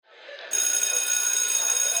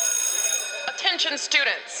Attention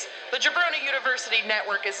students, the Jabroni University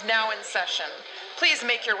Network is now in session. Please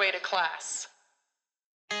make your way to class.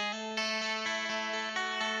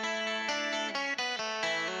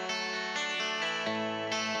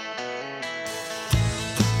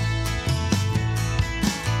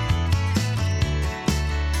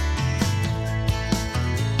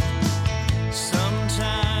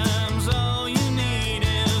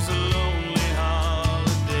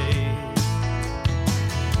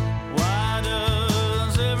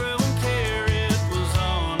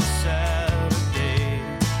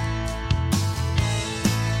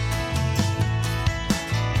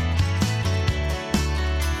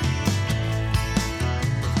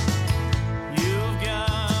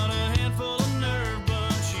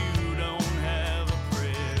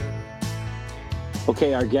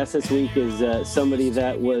 Okay, our guest this week is somebody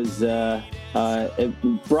that was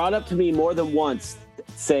brought up to me more than once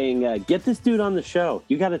saying, get this dude on the show.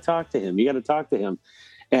 You got to talk to him. You got to talk to him.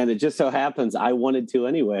 And it just so happens I wanted to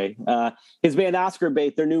anyway. His band Oscar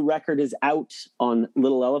Bait, their new record is out on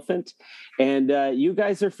Little Elephant. And you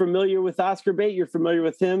guys are familiar with Oscar Bait. You're familiar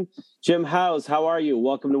with him. Jim Howes, how are you?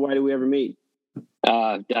 Welcome to Why Do We Ever Meet?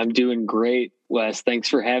 I'm doing great, Wes. Thanks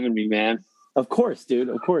for having me, man. Of course, dude.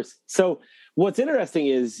 Of course. So what's interesting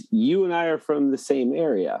is you and I are from the same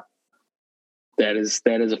area. That is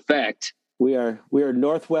a fact. We are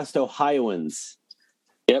Northwest Ohioans.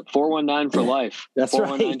 Yep, 419 for life. That's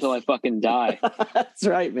 419 right. until I fucking die. That's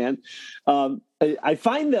right, man. I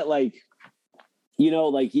find that you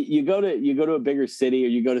go to a bigger city or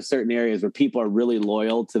you go to certain areas where people are really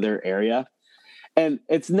loyal to their area. And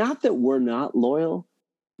it's not that we're not loyal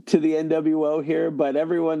to the NWO here, but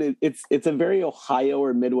everyone, it's a very Ohio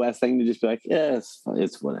or Midwest thing to just be like, yeah,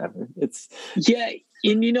 it's whatever. Yeah.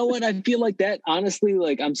 And you know what? I feel like that, honestly,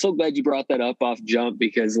 I'm so glad you brought that up off jump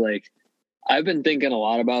because I've been thinking a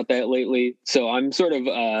lot about that lately. So I'm sort of,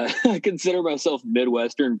 I consider myself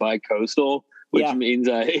Midwestern bi-coastal, which means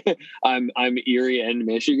I'm Erie and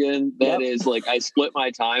Michigan. That is I split my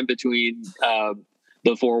time between,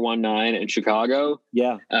 the 419 in Chicago.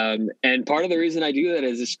 Yeah. And part of the reason I do that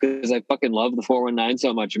is just because I fucking love the 419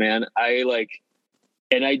 so much, man.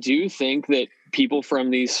 And I do think that people from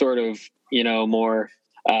these sort of, more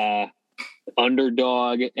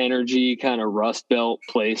underdog energy kind of Rust Belt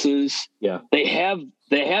places. Yeah. They have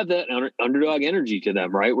that underdog energy to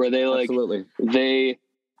them, right? Where they absolutely.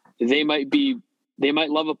 They might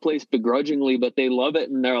love a place begrudgingly, but they love it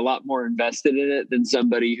and they're a lot more invested in it than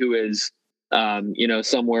somebody who is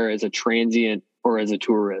somewhere as a transient or as a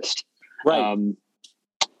tourist. Right.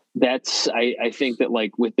 I think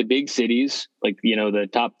that with the big cities, the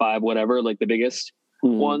top 5, whatever, the biggest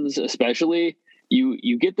ones, especially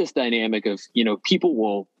you get this dynamic of, people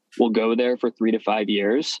will go there for 3 to 5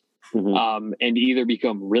 years, and either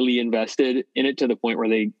become really invested in it to the point where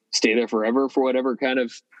they stay there forever for whatever kind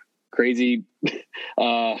of crazy,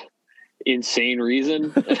 insane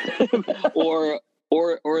reason, or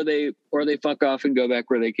they fuck off and go back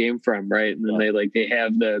where they came from, right? And then they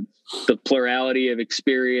have the plurality of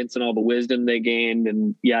experience and all the wisdom they gained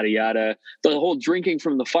and yada yada. The whole drinking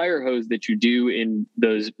from the fire hose that you do in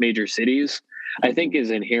those major cities, I think,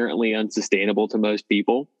 is inherently unsustainable to most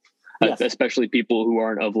people, especially people who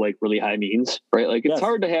aren't of really high means, right? It's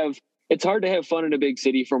hard to have fun in a big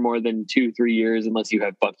city for more than 2-3 years unless you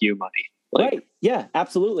have fuck you money. Right? Yeah,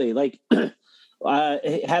 absolutely. I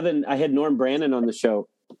had Norm Brannon on the show,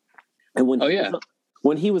 and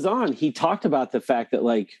when he was on, he talked about the fact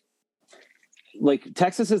that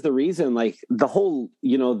Texas is the reason, the whole,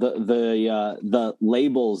 the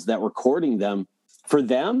labels that were courting them, for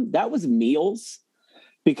them, that was meals,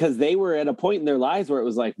 because they were at a point in their lives where it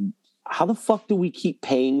was how the fuck do we keep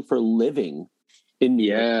paying for living in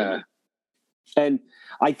New York? And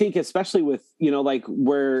I think especially with,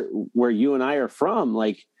 where you and I are from,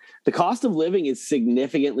 the cost of living is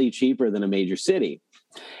significantly cheaper than a major city.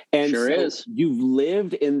 And sure is. You've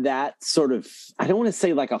lived in that sort of, I don't want to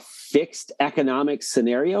say a fixed economic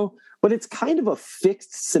scenario, but it's kind of a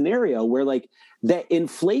fixed scenario where that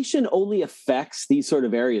inflation only affects these sort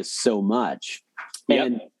of areas so much. Yep.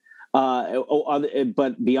 And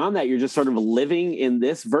but beyond that, you're just sort of living in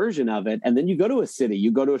this version of it. And then you go to a city,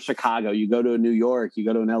 you go to a Chicago, you go to a New York, you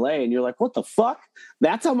go to an LA, and you're like, what the fuck?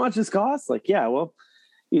 That's how much this costs? Yeah, well,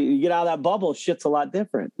 you get out of that bubble, shit's a lot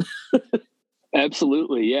different.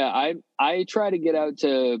 Absolutely. Yeah. I try to get out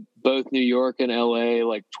to both New York and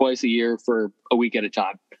LA twice a year for a week at a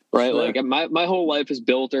time. Right. Sure. My whole life is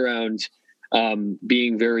built around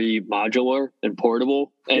being very modular and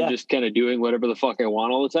portable and just kind of doing whatever the fuck I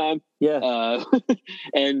want all the time. Yeah.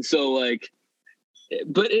 And so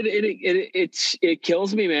but it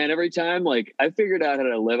kills me, man. Every time, like, I figured out how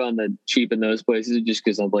to live on the cheap in those places just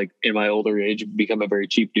because I'm like in my older age become a very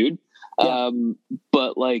cheap dude. Yeah.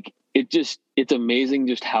 But like it's amazing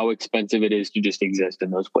just how expensive it is to just exist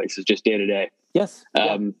in those places, just day to day. Yes.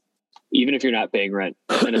 Even if you're not paying rent,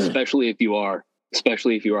 and especially if you are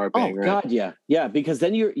paying rent. God, yeah, because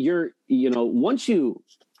then you're once you.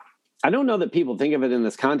 I don't know that people think of it in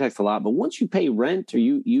this context a lot, but once you pay rent or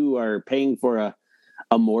you are paying for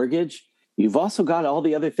a mortgage, you've also got all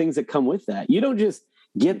the other things that come with that. You don't just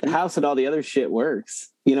get the house and all the other shit works.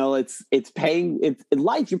 It's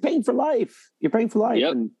life. You're paying for life. You're paying for life.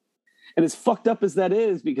 Yep. And as fucked up as that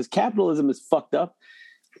is, because capitalism is fucked up,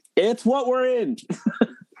 it's what we're in.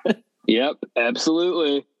 Yep,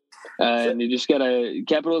 absolutely. And you just gotta,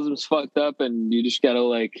 capitalism's fucked up, and you just gotta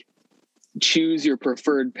like choose your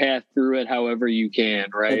preferred path through it however you can,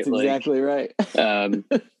 right? That's exactly right.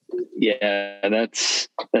 Yeah, that's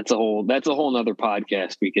a whole nother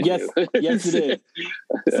podcast we can do. Yes, it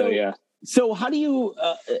is. So how do you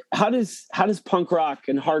how does punk rock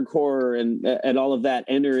and hardcore and all of that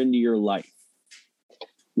enter into your life?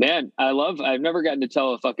 Man, I've never gotten to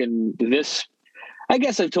tell this. I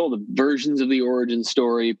guess I've told the versions of the origin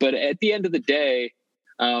story, but at the end of the day,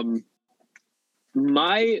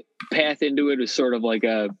 my path into it is sort of like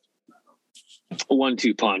a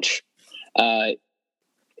 1-2 punch.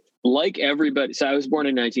 Like everybody, so I was born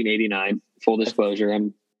in 1989. Full disclosure,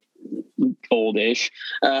 I'm oldish.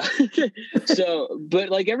 But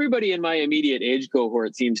like everybody in my immediate age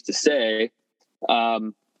cohort seems to say,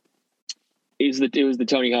 it was the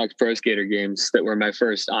Tony Hawk's Pro Skater games that were my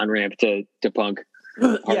first on ramp to punk.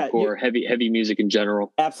 Hardcore, heavy music in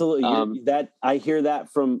general. Absolutely. That I hear that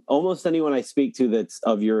from almost anyone I speak to that's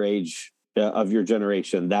of your age, of your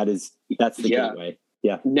generation. That's the gateway.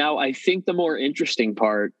 Yeah. Now, I think the more interesting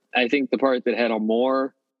part, the part that had a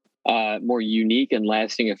more unique and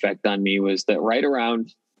lasting effect on me was that right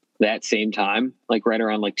around that same time, like right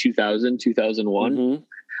around like 2000, 2001, mm-hmm.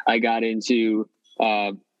 I got into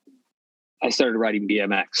I started riding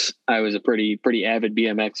BMX. I was a pretty avid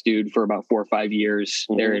BMX dude for about 4 or 5 years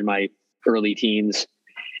there in my early teens.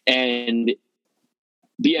 And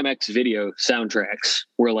BMX video soundtracks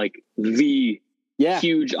were like the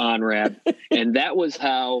huge on-ramp. And that was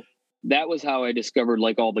how I discovered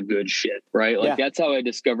like all the good shit, right? Like that's how I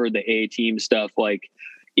discovered the A-Team stuff. Like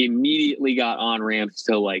immediately got on-ramps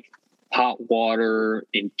to like Hot Water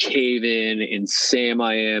and Cave In and Sam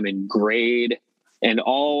I Am and Grade and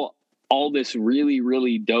all this really,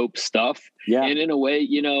 really dope stuff. Yeah. And in a way,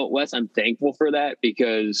 Wes, I'm thankful for that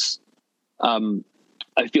because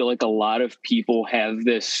I feel like a lot of people have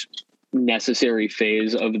this necessary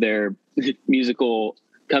phase of their musical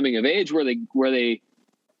coming of age where they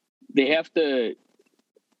have to,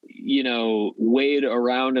 wade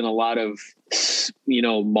around in a lot of,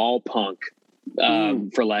 mall punk,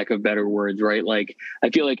 for lack of better words, right? Like, I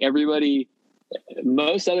feel like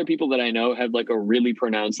most other people that I know have like a really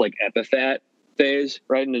pronounced like epithet phase,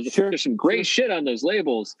 right? And there's some great shit on those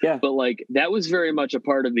labels, but like that was very much a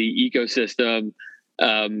part of the ecosystem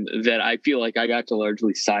that I feel like I got to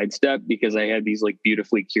largely sidestep because I had these like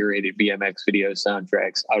beautifully curated BMX video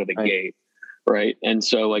soundtracks out of the gate, right? And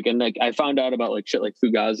so like I found out about like shit like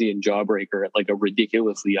Fugazi and Jawbreaker at like a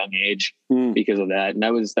ridiculously young age because of that, and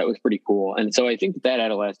that was pretty cool. And so I think that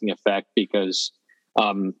had a lasting effect because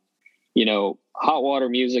Hot Water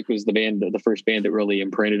Music was the first band that really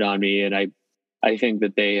imprinted on me. And I think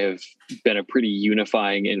that they have been a pretty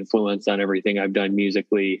unifying influence on everything I've done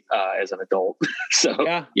musically as an adult.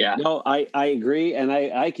 So, yeah. No, I agree. And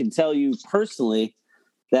I can tell you personally,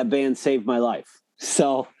 that band saved my life.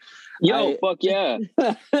 So, fuck yeah.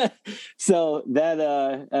 So that,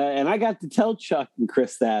 and I got to tell Chuck and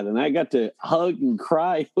Chris that, and I got to hug and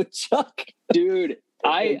cry with Chuck. Dude.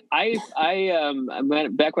 I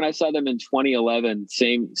back when I saw them in 2011,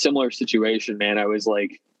 similar situation, man. I was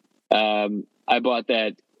like, I bought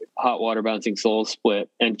that Hot Water Bouncing Souls split,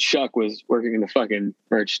 and Chuck was working in the fucking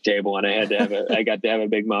merch table, and I got to have a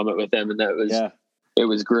big moment with them, and it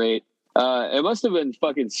was great. It must have been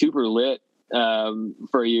fucking super lit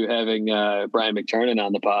for you having Brian McTernan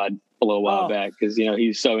on the pod a little while back, because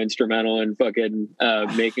he's so instrumental in fucking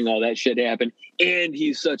making all that shit happen, and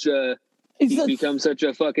he's become such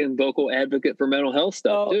a fucking vocal advocate for mental health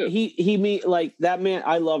stuff too. He like that man.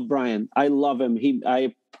 I love Brian. I love him.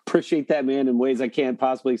 I appreciate that man in ways I can't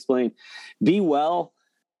possibly explain. Be Well.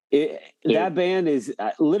 That band is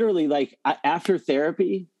literally like after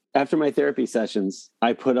my therapy sessions,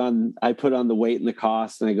 I put on The Weight and the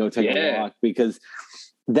Cost and I go take a walk because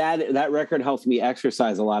that record helps me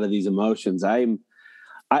exercise a lot of these emotions.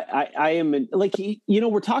 I am like,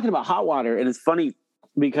 we're talking about Hot Water, and it's funny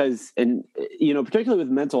because, and particularly with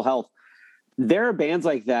mental health, there are bands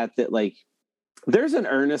like that like there's an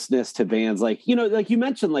earnestness to bands like, like you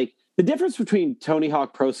mentioned, like the difference between Tony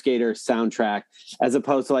Hawk Pro Skater soundtrack as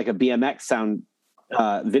opposed to like a BMX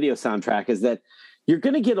video soundtrack is that you're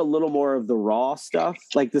going to get a little more of the raw stuff,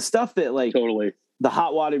 like the stuff that like totally the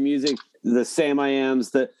Hot Water Music, the Sam I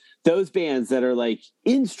Ams, those bands that are like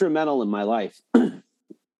instrumental in my life.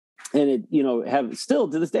 And it, have still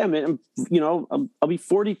to this day, I mean, I'll be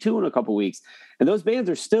 42 in a couple weeks, and those bands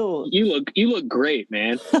are still. You look great,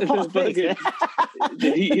 man. Oh, thanks, man.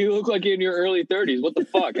 You look like you're in your early 30s. What the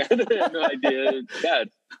fuck? I had no idea. God,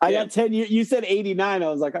 I got 10 years. You said 89. I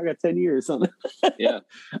was like, I got 10 years or something. Yeah.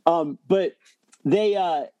 But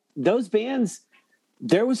those bands,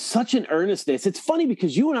 there was such an earnestness. It's funny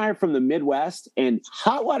because you and I are from the Midwest, and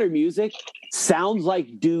Hot Water Music sounds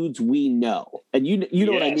like dudes we know. And you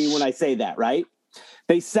know what I mean when I say that, right?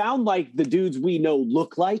 They sound like the dudes we know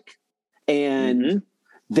look like, and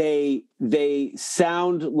they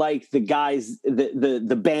sound like the guys,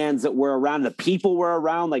 the bands that were around, the people were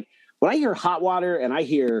around. Like when I hear Hot Water and I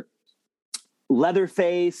hear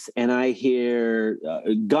Leatherface and I hear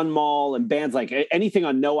Gunmall and bands like anything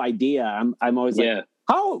on No Idea, I'm always like,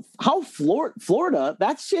 how Florida,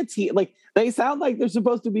 that shit's here. Like they sound like they're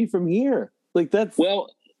supposed to be from here. Like that's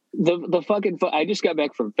the fucking. I just got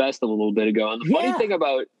back from Festival a little bit ago, and the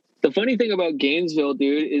funny thing about Gainesville,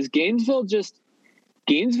 dude, is Gainesville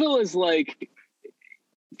is like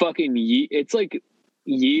fucking. It's like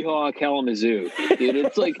Yeehaw Kalamazoo, dude.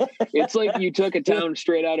 It's like you took a town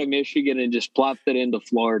straight out of Michigan and just plopped it into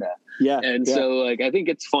Florida. So like I think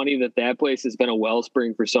it's funny that place has been a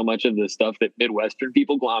wellspring for so much of the stuff that Midwestern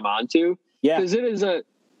people glom onto. Yeah, because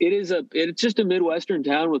it's just a Midwestern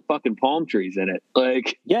town with fucking palm trees in it.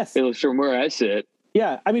 Like, yes, it was from where I sit.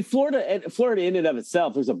 Yeah, I mean Florida in and of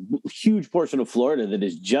itself, there's a huge portion of Florida that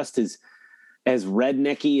is just as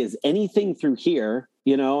rednecky as anything through here.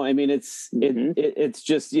 I mean, it's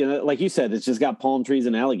just, like you said, it's just got palm trees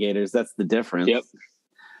and alligators. That's the difference.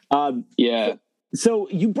 Yep. So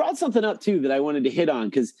you brought something up too that I wanted to hit on,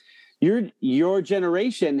 because your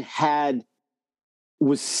generation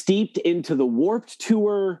was steeped into the Warped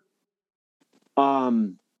Tour.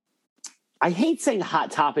 I hate saying Hot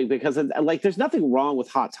Topic because like there's nothing wrong with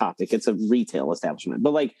Hot Topic. It's a retail establishment,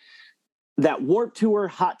 but like that Warped Tour,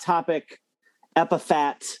 Hot Topic,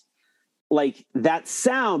 Epitaph, like that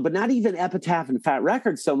sound, but not even Epitaph and Fat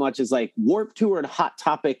Records so much as like Warped Tour and Hot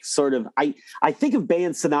Topic. Sort of, I think of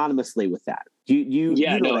bands synonymously with that.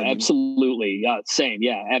 Absolutely. Yeah, same.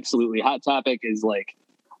 Yeah, absolutely. Hot Topic is like,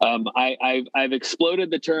 I've exploded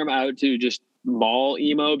the term out to just mall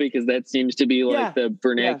emo because that seems to be like the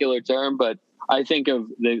vernacular term. But I think of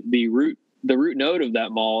the root node of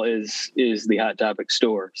that mall is the Hot Topic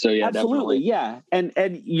store. So yeah, absolutely. Definitely. Yeah.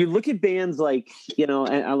 And you look at bands like,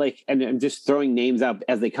 and I'm just throwing names out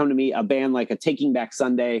as they come to me, a band like a Taking Back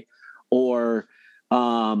Sunday or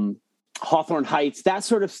Hawthorne Heights, that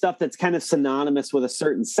sort of stuff that's kind of synonymous with a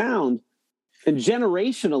certain sound. And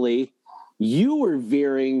generationally, you were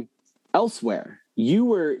veering elsewhere. You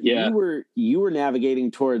were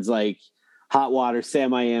navigating towards like Hot Water,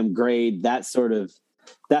 Sam I Am, Grade, that sort of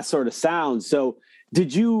sound. So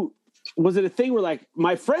was it a thing where like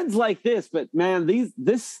my friends like this, but man,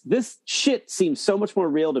 this shit seems so much more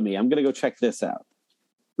real to me. I'm going to go check this out.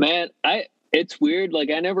 Man, it's weird.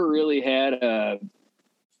 Like I never really had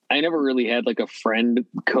like a friend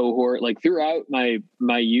cohort, like throughout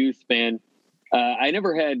my youth, man.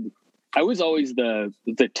 I was always the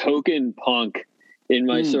token punk in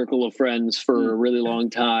my circle of friends for a really long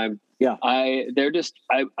time. Yeah. I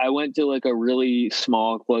went to like a really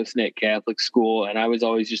small, close-knit Catholic school, and I was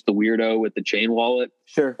always just the weirdo with the chain wallet.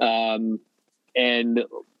 Sure. And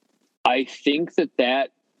I think that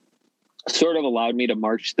sort of allowed me to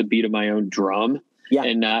march to the beat of my own drum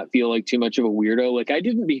and not feel like too much of a weirdo. Like I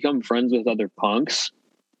didn't become friends with other punks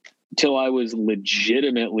till I was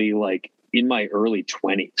legitimately like in my early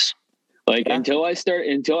 20s. Like until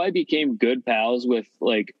I became good pals with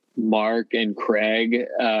like Mark and Craig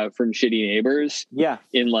from Shitty Neighbors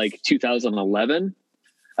in like 2011.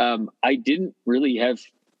 I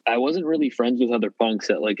wasn't really friends with other punks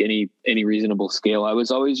at like any reasonable scale. I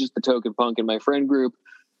was always just the token punk in my friend group.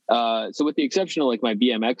 So with the exception of like my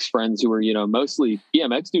BMX friends who were, mostly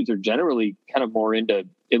BMX dudes are generally kind of more into,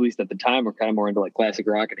 at least at the time, were kind of more into like classic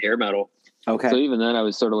rock and hair metal. Okay. So even then I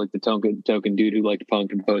was sort of like the token dude who liked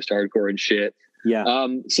punk and post-hardcore and shit. Yeah.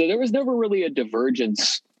 So there was never really a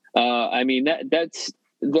divergence. I mean, that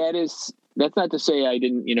is that's not to say I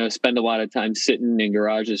didn't, spend a lot of time sitting in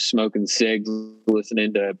garages smoking cigs,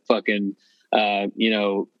 listening to fucking,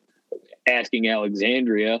 Asking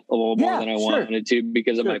Alexandria a little more than I wanted to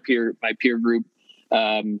because of my peer group,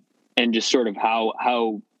 and just sort of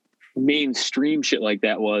how mainstream shit like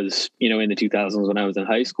that was, in the 2000s when I was in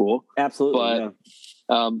high school. Absolutely.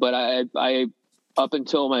 But I up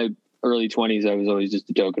until my early 20s, I was always just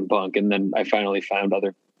a token punk, and then I finally found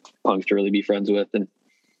other punks to really be friends with, and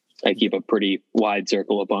I keep a pretty wide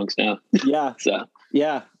circle of punks now. Yeah. So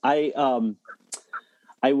yeah, I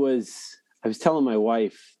was telling my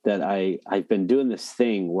wife that I've been doing this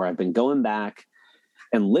thing where I've been going back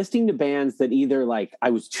and listening to bands that either like I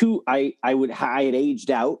had aged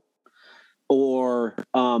out, or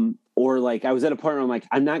like I was at a point where I'm like,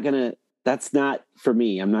 that's not for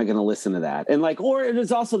me. I'm not going to listen to that. And like, or it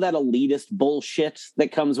is also that elitist bullshit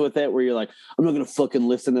that comes with it where you're like, I'm not going to fucking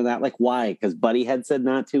listen to that. Like, why? Because Buddy had said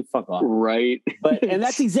not to. Fuck off. Right. And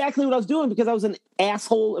that's exactly what I was doing, because I was an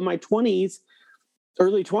asshole in my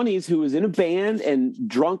early 20s who was in a band and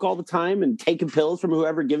drunk all the time and taking pills from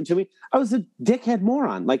whoever given to me. I was a dickhead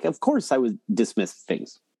moron. Like, of course I would dismiss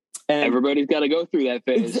things. And everybody's got to go through that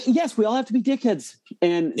phase. Yes, we all have to be dickheads.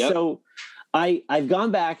 And so I've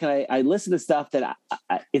gone back and I listen to stuff that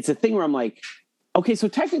it's a thing where I'm like, okay, so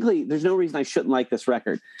technically there's no reason I shouldn't like this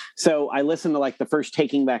record. So I listened to like the first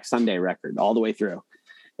Taking Back Sunday record all the way through.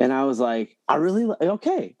 And I was like,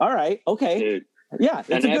 okay. All right. Okay. Dude, yeah.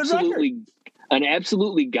 It's a good record. An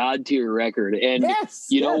absolutely god tier record. And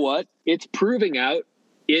you know what? It's proving out.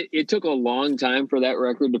 It took a long time for that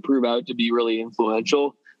record to prove out to be really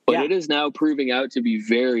influential, but it is now proving out to be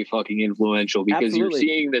very fucking influential, because you're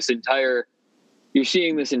seeing this entire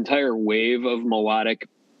wave of melodic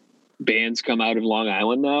bands come out of Long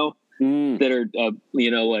Island now that are,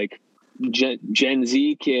 like Gen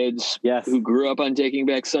Z kids who grew up on Taking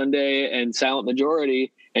Back Sunday and Silent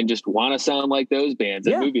Majority and just want to sound like those bands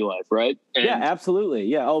and Movie Life, right? And absolutely.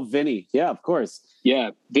 Yeah. Oh, Vinny. Yeah, of course.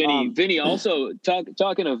 Yeah, Vinny. Vinny also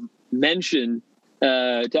talking of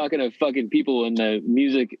fucking people in the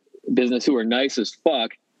music business who are nice as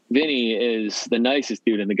fuck. Vinny is the nicest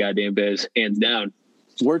dude in the goddamn biz, hands down.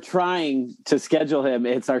 We're trying to schedule him.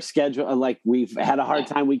 It's our schedule. Like, we've had a hard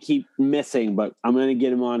time. We keep missing, but I'm going to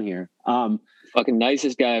get him on here. Fucking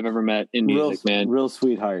nicest guy I've ever met in music, man. Real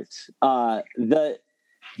sweetheart.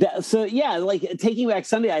 So yeah, like Taking Back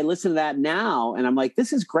Sunday, I listen to that now and I'm like,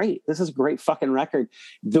 this is great. This is a great fucking record.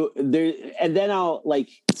 And then I'll like,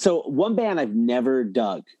 so one band I've never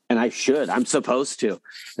dug, and I'm supposed to,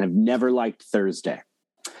 and I've never liked Thursday.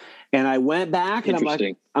 And I went back and I'm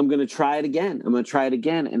like, I'm going to try it again.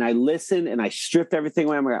 And I listened and I stripped everything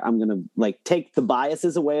away. I'm going to like take the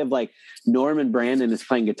biases away of like Norman Brandon is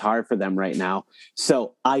playing guitar for them right now.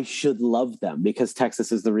 So I should love them because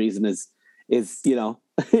Texas is the reason is, it's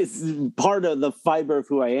part of the fiber of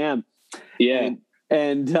who I am. Yeah.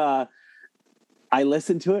 And I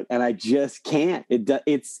listened to it and I just can't.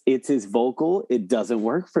 It's his vocal. It doesn't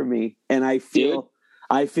work for me. And I feel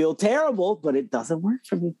terrible, but it doesn't work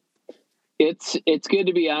for me. It's good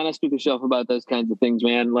to be honest with yourself about those kinds of things,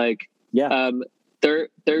 man. Like,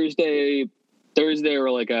 Thursday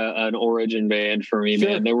were like an origin band for me,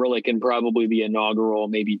 man. They were like in probably the inaugural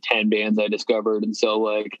maybe 10 bands I discovered. And so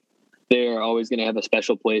like, they're always going to have a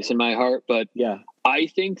special place in my heart. But I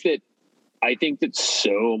think that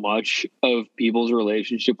so much of people's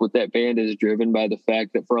relationship with that band is driven by the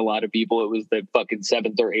fact that for a lot of people, it was the fucking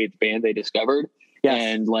 7th or 8th band they discovered. Yes.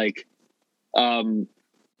 And like,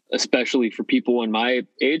 especially for people in my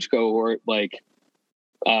age cohort, like,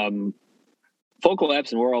 Folk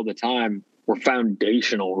Collapse and War All the Time were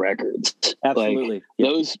foundational records. Absolutely.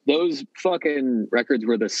 Like, those fucking records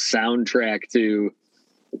were the soundtrack to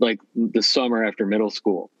like the summer after middle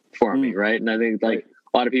school for me. Right. And I think like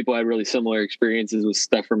a lot of people had really similar experiences with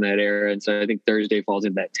stuff from that era. And so I think Thursday falls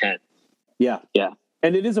in that tent. Yeah. Yeah.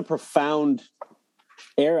 And it is a profound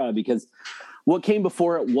era because what came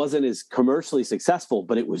before it wasn't as commercially successful,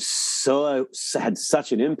 but it was had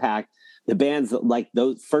such an impact. The bands that like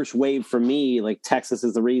those first wave for me, like Texas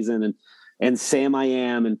is the Reason and Sam I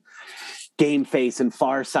Am and Game Face and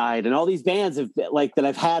Far Side and all these bands that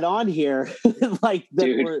I've had on here, like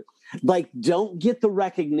that were like don't get the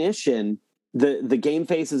recognition, the Game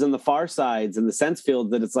Faces and the Far Sides and the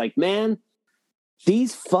Sensefield, that it's like, man,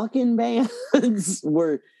 these fucking bands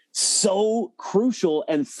were so crucial.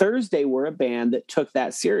 And Thursday were a band that took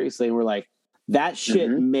that seriously and were like, that shit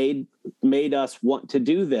made us want to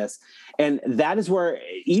do this. And that is where,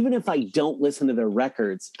 even if I don't listen to their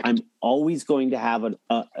records, I'm always going to have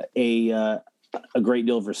a great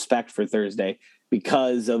deal of respect for Thursday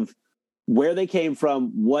because of where they came from,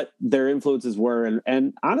 what their influences were,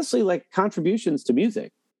 and honestly, like contributions to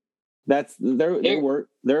music. They're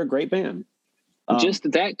a great band. Just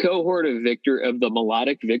that cohort of the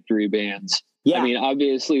melodic victory bands. Yeah. I mean,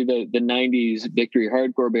 obviously the 90s victory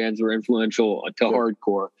hardcore bands were influential to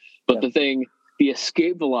hardcore, but the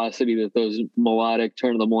escape velocity that those melodic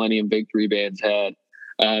turn of the millennium victory bands had,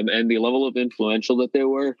 and the level of influential that they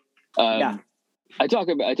were. I talk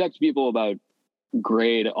to people about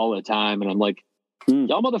Grade all the time, and I'm like,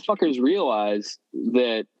 y'all motherfuckers realize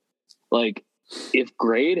that, like, if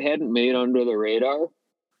Grade hadn't made Under the Radar,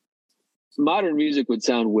 modern music would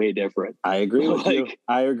sound way different. I agree with you.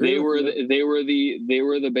 I agree. They were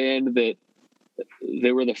the band that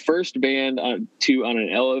they were the first band on an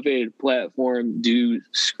elevated platform do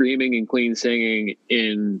screaming and clean singing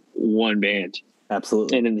in one band.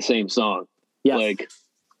 Absolutely. And in the same song. Yes. Like,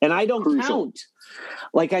 and I don't count.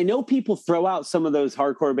 Like, I know people throw out some of those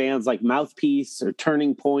hardcore bands like Mouthpiece or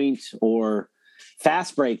Turning Point or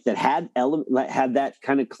Fast Break that had that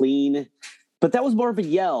kind of clean, but that was more of a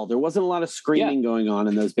yell. There wasn't a lot of screaming going on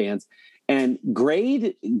in those bands. And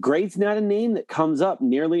Grade's not a name that comes up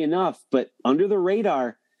nearly enough, but Under the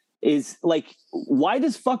Radar is like, why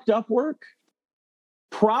does Fucked Up work?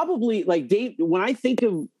 Probably like when I think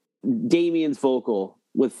of Damien's vocal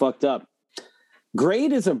with Fucked Up,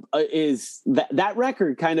 Grade is that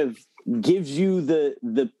record kind of gives you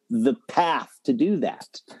the path to do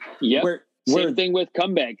that. Yeah. Same thing with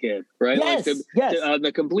Comeback Kid, right? Yes, like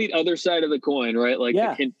the complete other side of the coin, right? Like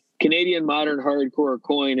the Canadian modern hardcore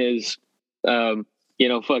coin is,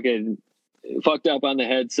 fucking Fucked Up on the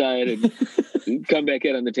head side and Comeback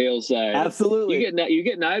Kid on the tail side. Absolutely. You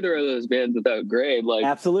get neither of those bands without Grade. Like,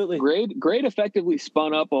 absolutely. Grade effectively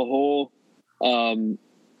spun up a whole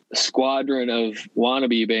squadron of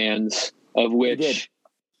wannabe bands, of which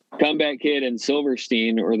Comeback Kid and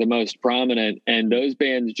Silverstein were the most prominent, and those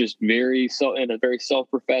bands just in a very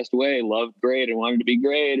self-professed way loved Grade and wanted to be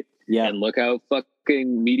Grade. Yeah, and look how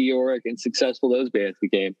fucking meteoric and successful those bands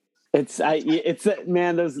became. I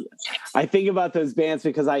think about those bands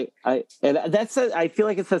because I feel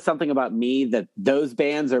like it says something about me that those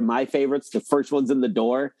bands are my favorites, the first ones in the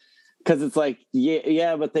door. Because it's like,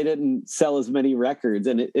 but they didn't sell as many records,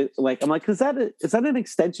 and it like I'm like, is that an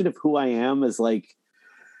extension of who I am? As like,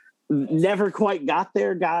 never quite got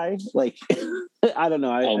there, guy. Like, I don't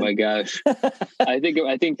know. My gosh, I think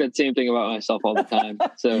that same thing about myself all the time.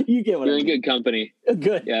 So you get what you're I mean. In good company.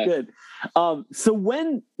 Good, good. So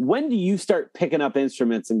when do you start picking up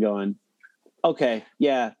instruments and going, okay,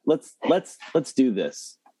 yeah, let's do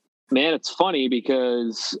this? Man, it's funny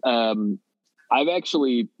because I've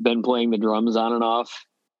actually been playing the drums on and off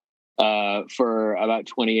for about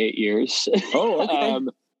 28 years. Oh,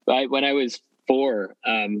 okay. When I was 4,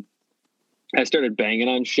 I started banging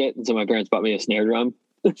on shit, and so my parents bought me a snare drum.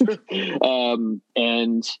 And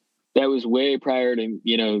that was way prior to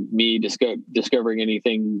me discovering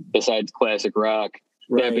anything besides classic rock.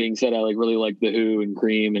 Right. That being said, I really liked the Who and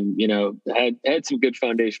Cream, and had some good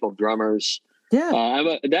foundational drummers.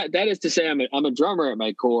 Yeah, that is to say, I'm a drummer at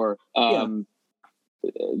my core.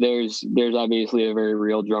 There's obviously a very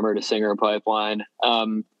real drummer to singer pipeline.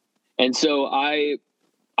 And so I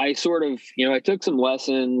sort of, I took some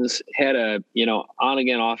lessons, had a, on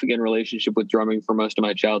again, off again relationship with drumming for most of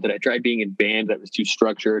my childhood. I tried being in band that was too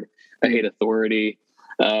structured. I hate authority,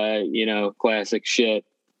 classic shit.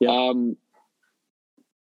 Yeah.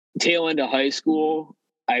 Tail end of high school,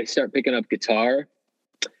 I start picking up guitar.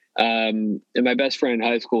 And my best friend in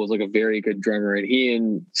high school was like a very good drummer, and he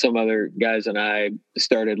and some other guys and I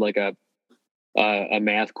started like a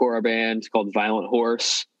mathcore band called Violent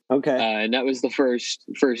Horse. Okay. And that was the first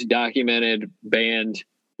documented band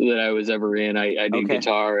that I was ever in. I did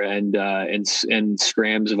guitar and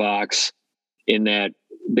Scrams Vox in that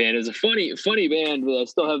band. It's a funny band, but I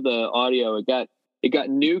still have the audio. It got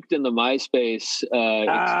nuked in the MySpace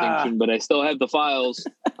extinction, but I still have the files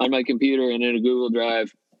on my computer and in a Google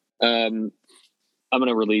Drive. I'm going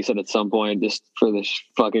to release it at some point just for the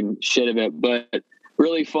fucking shit of it, but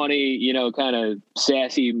really funny, kind of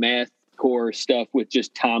sassy mathcore stuff with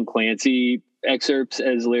just Tom Clancy excerpts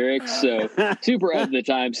as lyrics. So super at the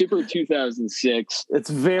time, super 2006. It's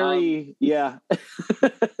very,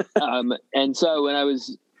 and so when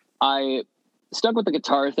I stuck with the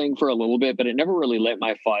guitar thing for a little bit, but it never really lit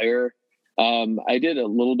my fire. I did a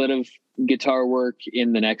little bit of guitar work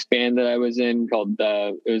in the next band that I was in called,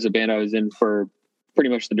 it was a band I was in for pretty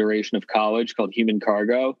much the duration of college called Human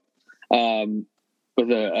Cargo, with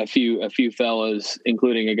a few fellas,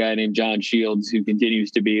 including a guy named John Shields, who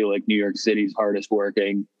continues to be like New York City's hardest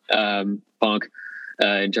working punk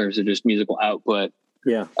in terms of just musical output.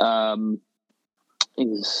 Yeah.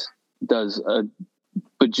 He does a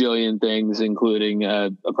bajillion things, including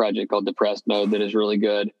a project called Depressed Mode that is really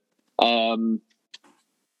good.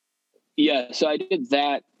 Yeah, so I did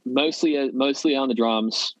that mostly on the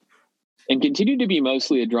drums, and continued to be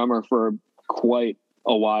mostly a drummer for quite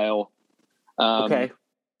a while. Okay.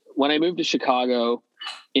 When I moved to Chicago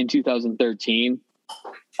in 2013,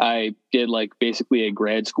 I did like basically a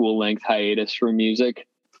grad school length hiatus from music.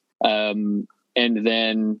 And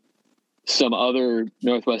then some other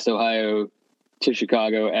Northwest Ohio to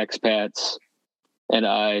Chicago expats, and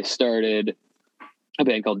I started a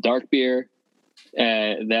band called Dark Beer.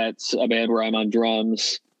 That's a band where I'm on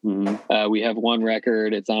drums. Mm-hmm. We have one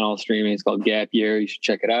record. It's on all streaming. It's called Gap Year. You should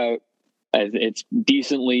check it out. It's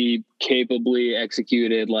decently, capably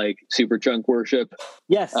executed, like Superchunk worship.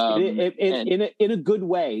 Yes, in a good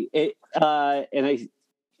way.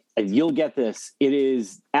 You'll get this. It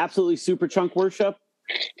is absolutely Superchunk worship,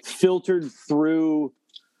 filtered through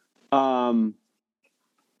a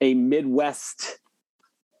Midwest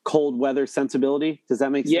cold weather sensibility. Does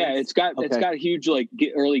that make sense? Yeah, it's got huge like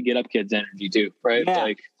early Get Up Kids energy too, right?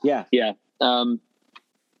 Yeah.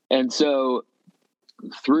 And so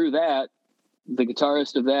through that, the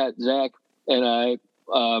guitarist of that, Zach, and I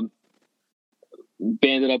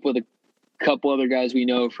banded up with a couple other guys we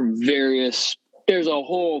know from various. There's a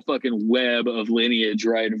whole fucking web of lineage,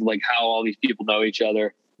 right? Of like how all these people know each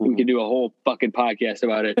other. Mm-hmm. We could do a whole fucking podcast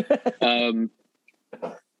about it.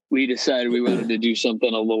 We decided we wanted to do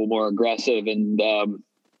something a little more aggressive, and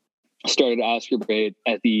started Oscar Bait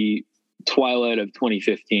at the twilight of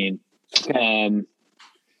 2015. Okay.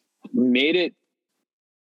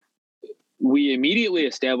 We immediately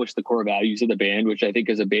established the core values of the band, which I think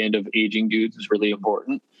as a band of aging dudes is really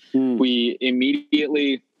important. We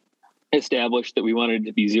immediately established that we wanted it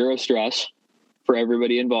to be zero stress for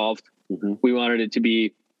everybody involved. Mm-hmm. We wanted it to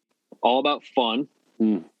be all about fun.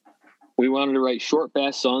 We wanted to write short,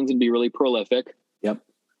 fast songs and be really prolific. Yep.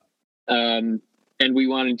 And we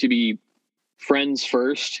wanted to be friends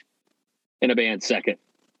first and a band second.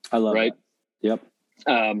 I love that. Yep.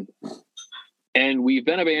 And we've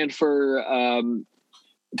been a band for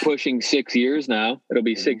pushing 6 years now. It'll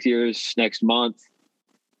be 6 years next month.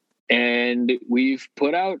 And we've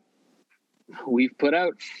put out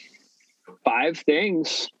 5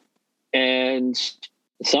 things, and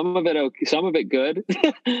some of it good.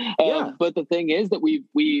 But the thing is that we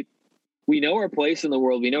know our place in the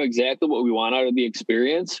world. We know exactly what we want out of the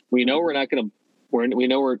experience. We know we're not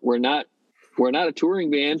a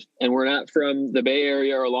touring band, and we're not from the Bay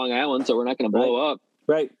Area or Long Island, so we're not going to blow up.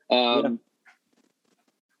 Right.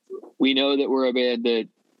 We know that we're a band that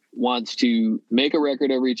wants to make a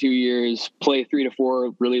record every 2 years, play 3 to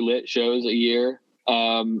 4 really lit shows a year,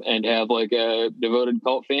 and have like a devoted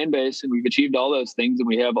cult fan base. And we've achieved all those things, and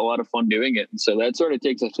we have a lot of fun doing it. And so that sort of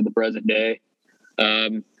takes us to the present day.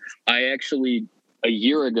 I actually, a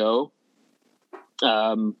year ago,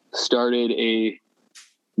 started a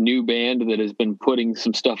new band that has been putting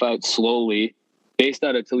some stuff out slowly, based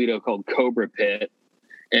out of Toledo, called Cobra Pit.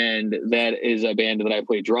 And that is a band that I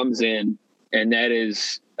play drums in, and that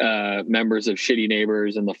is members of Shitty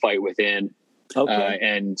Neighbors and The Fight Within.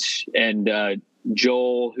 Okay. And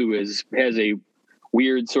Joel, who has a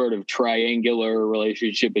weird sort of triangular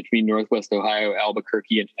relationship between Northwest Ohio,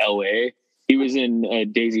 Albuquerque, and LA. He was in a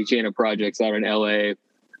daisy chain of projects out in LA,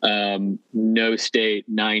 No State,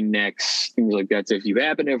 Nine Necks, things like that. So if you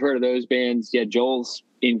happen to have heard of those bands, yeah, Joel's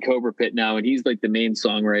in Cobra Pit now, and he's like the main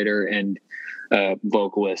songwriter and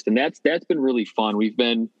vocalist. And that's been really fun. We've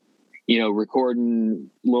been, recording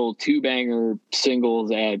little 2-banger singles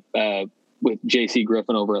with JC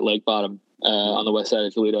Griffin over at Lake Bottom on the west side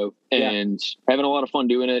of Toledo, and having a lot of fun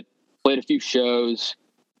doing it. Played a few shows,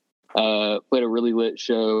 played a really lit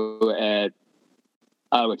show at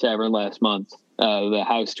Ottawa Tavern last month, the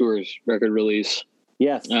House Tours record release.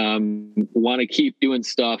 Yes. Want to keep doing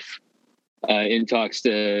stuff, in talks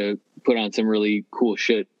to put on some really cool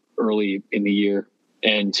shit early in the year.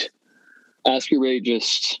 And Oscar Bait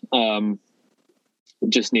just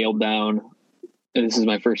nailed down, and this is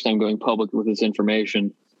my first time going public with this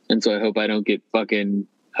information, and so I hope I don't get fucking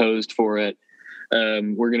hosed for it.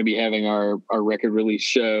 We're going to be having our record release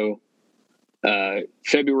show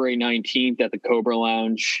February 19th at the Cobra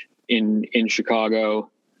Lounge in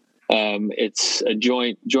Chicago. It's a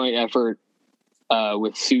joint effort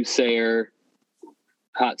with Soothsayer,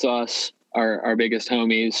 Hot Sauce, our biggest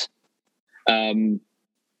homies.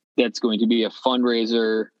 That's going to be a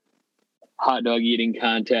fundraiser, hot dog eating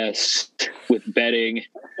contest with betting.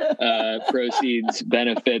 Proceeds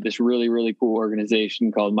benefit this really, really cool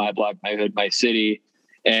organization called My Block, My Hood, My City.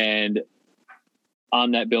 And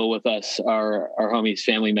on that bill with us are our homies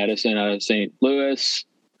Family Medicine out of St. Louis,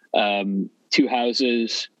 Two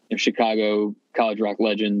Houses, Chicago College Rock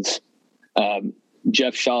Legends,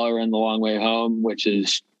 Jeff Schaller and The Long Way Home, which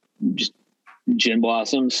is just Gin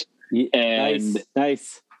Blossoms. And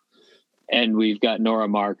nice. And we've got Nora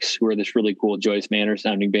Marks, who are this really cool Joyce Manor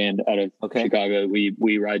sounding band out of Chicago.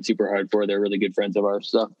 We ride super hard for. They're really good friends of ours.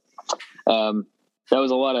 So that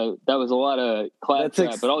was a lot of clap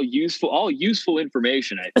trap, but all useful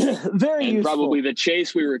information, I think. Very and useful. Probably the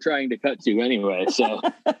chase we were trying to cut to anyway. So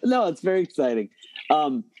no, it's very exciting.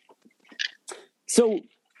 So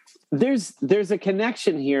there's a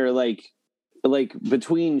connection here, like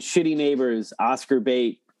between Shitty Neighbors, Oscar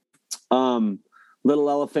Bait, Little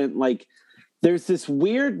Elephant. Like there's this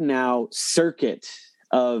weird now circuit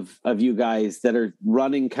of you guys that are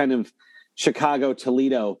running kind of Chicago,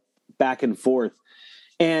 Toledo back and forth.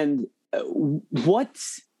 And what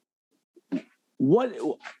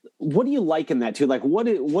do you like in that too? Like what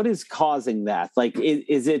is causing that? Like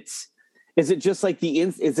is it just like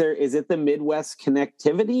is it the Midwest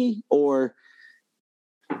connectivity, or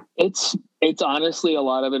it's honestly a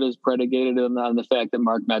lot of it is predicated on the fact that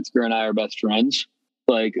Mark Metzger and I are best friends.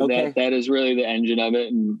 Like that is really the engine of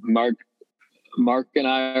it. And Mark and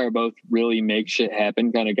I are both really make shit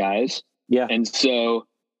happen kind of guys. Yeah. And so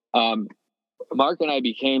Mark and I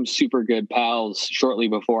became super good pals shortly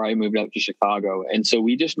before I moved out to Chicago. And so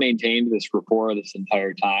we just maintained this rapport this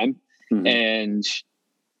entire time. Mm-hmm.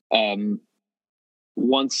 And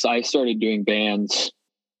once I started doing bands,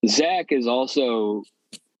 Zach is also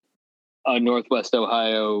a Northwest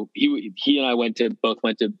Ohio. He and I both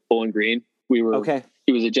went to Bowling Green. He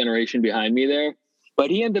was a generation behind me there, but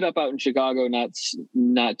he ended up out in Chicago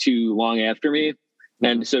not too long after me. Mm-hmm.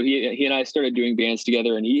 And so he and I started doing bands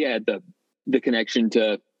together, and he had the connection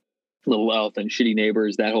to Little Elf and Shitty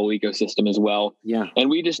Neighbors, that whole ecosystem as well. Yeah. And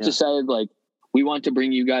we just decided, like, we want to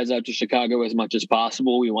bring you guys out to Chicago as much as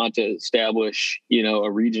possible. We want to establish, a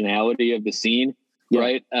regionality of the scene. Yeah.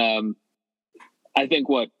 Right. I think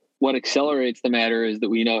what accelerates the matter is that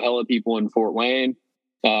we know hella people in Fort Wayne.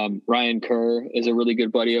 Ryan Kerr is a really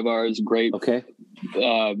good buddy of ours. Great. Okay.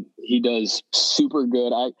 He does super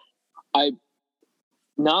good. I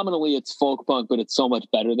nominally it's folk punk, but it's so much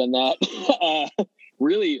better than that.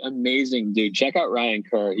 Really amazing dude. Check out Ryan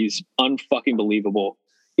Kerr. He's unfucking believable.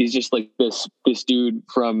 He's just like this dude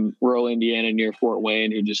from rural Indiana near Fort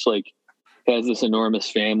Wayne who just like has this enormous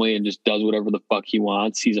family and just does whatever the fuck he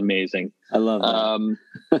wants. He's amazing. I love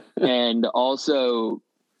that. And also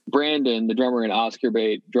Brandon, the drummer in Oscar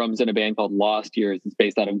Bait, drums in a band called Lost Years. It's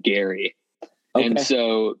based out of Gary. Okay. And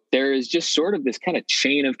so there is just sort of this kind of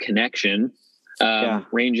chain of connection,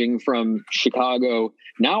 ranging from Chicago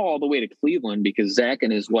now all the way to Cleveland, because Zach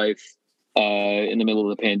and his wife, in the middle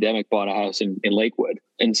of the pandemic, bought a house in Lakewood.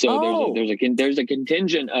 And so there's a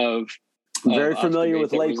contingent of very familiar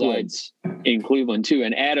with Lakewood in Cleveland too.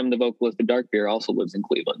 And Adam, the vocalist of Dark Beer, also lives in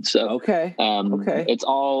Cleveland. So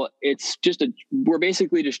we're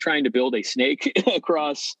basically just trying to build a snake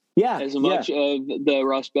across as much of the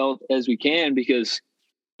Rust Belt as we can, because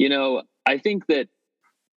I think that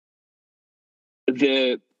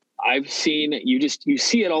I've seen you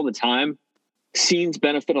see it all the time. Scenes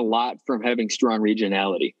benefit a lot from having strong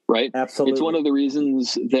regionality, right? Absolutely. It's one of the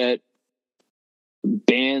reasons that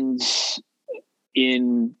bands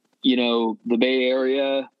in the Bay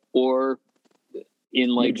Area or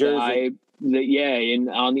in like on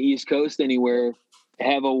the East Coast anywhere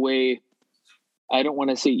have a way, I don't want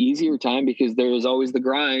to say easier time, because there is always the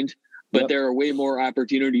grind, but there are way more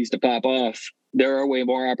opportunities to pop off. There are way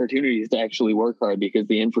more opportunities to actually work hard because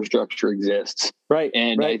the infrastructure exists. Right.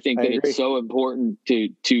 And I think that it's so important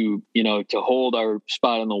to hold our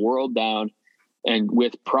spot in the world down and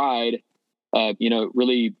with pride,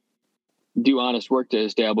 really do honest work to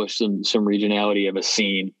establish some regionality of a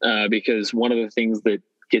scene. Because one of the things that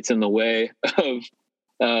gets in the way of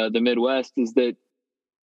the Midwest is that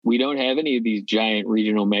we don't have any of these giant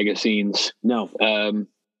regional mega scenes. No.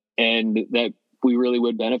 And that we really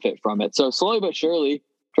would benefit from it. So slowly but surely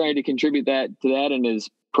trying to contribute to that in as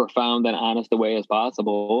profound and honest a way as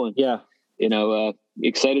possible. And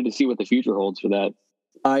excited to see what the future holds for that.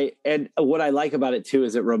 And what I like about it too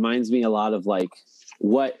is it reminds me a lot of like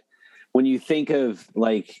when you think of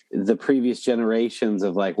like the previous generations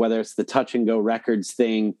of like, whether it's the Touch and Go Records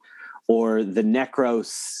thing or the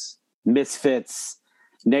Necros, Misfits,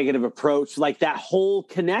 Negative Approach, like that whole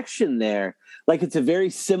connection there, like it's a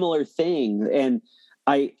very similar thing. And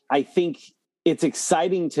I think it's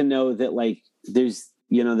exciting to know that like there's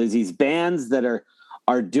these bands that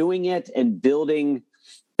are doing it and building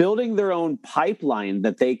building their own pipeline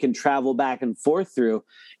that they can travel back and forth through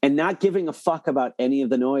and not giving a fuck about any of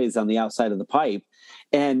the noise on the outside of the pipe.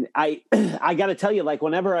 And I got to tell you, like,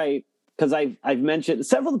 whenever because I've mentioned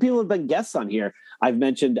several of the people have been guests on here. I've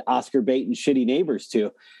mentioned Oscar Bate and Shitty Neighbors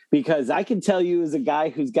too, because I can tell you as a guy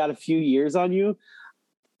who's got a few years on you,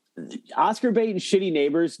 Oscar Bate and Shitty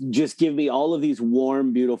Neighbors just give me all of these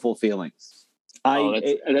warm, beautiful feelings.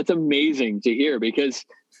 That's amazing to hear because,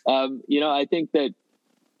 I think that,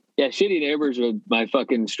 Shitty Neighbors are my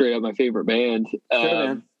fucking straight up my favorite band. Sure,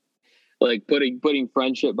 man. Like putting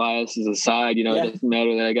friendship biases aside, it doesn't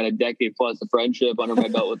matter that I got a decade plus of friendship under my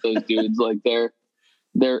belt with those dudes. Like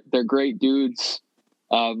they're great dudes.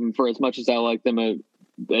 For as much as I like them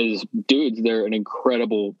as dudes, they're an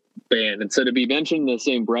incredible band. And so to be mentioned in the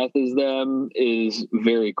same breath as them is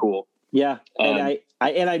very cool. Yeah. And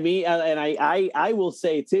I will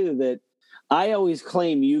say too, that I always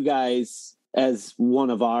claim you guys as one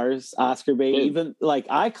of ours, Oscar Bate. Dude. Even like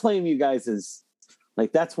I claim you guys as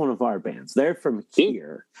like, that's one of our bands. They're from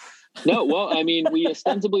here. No, well, I mean, we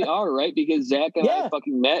ostensibly are, right? Because Zach and I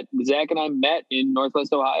met in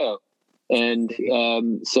Northwest Ohio. And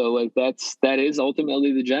so like that is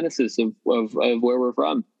ultimately the genesis of where we're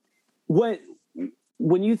from.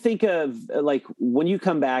 When you think of like when you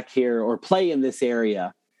come back here or play in this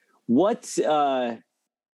area, what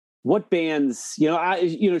bands,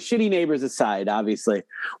 Shitty Neighbors aside, obviously,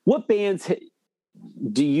 what bands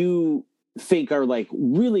do you think are like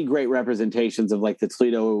really great representations of like the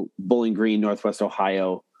Toledo, Bowling Green, Northwest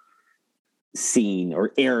Ohio scene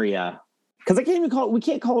or area? Because we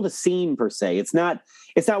can't call it a scene per se. It's not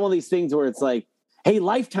one of these things where it's like, hey,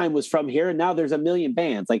 Lifetime was from here and now there's a million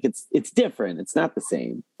bands. Like it's different. It's not the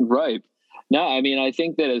same. Right. No, I mean, I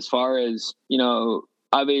think that as far as,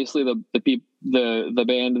 obviously the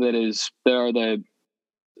band that are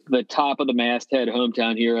the top of the masthead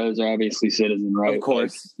hometown heroes are obviously Citizen, right? Of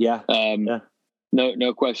course. Yeah.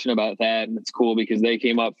 No question about that. And it's cool because they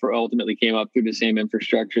ultimately came up through the same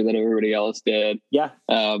infrastructure that everybody else did. Yeah.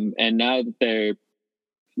 And now that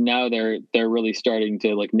they're really starting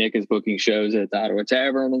to, like, Nick is booking shows at the Ottawa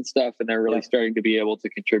Tavern and stuff, and they're really starting to be able to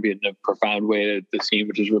contribute in a profound way to the scene,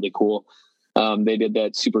 which is really cool. They did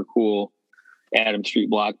that super cool Adam Street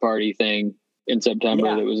Block Party thing in September.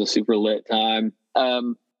 Yeah. That was a super lit time.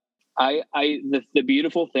 The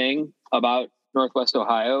beautiful thing about Northwest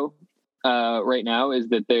Ohio right now is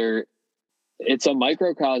that it's a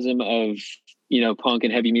microcosm of, punk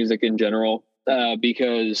and heavy music in general,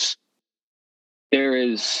 because there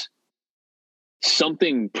is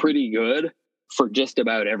something pretty good for just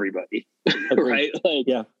about everybody, right? Like,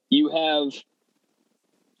 you have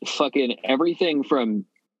fucking everything from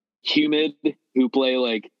Humid, who play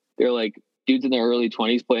like, they're like dudes in their early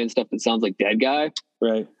 20s playing stuff that sounds like Dead Guy.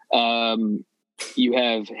 Right. You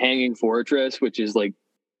have Hanging Fortress, which is like,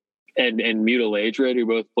 and Mutilatred, who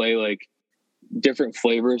both play like different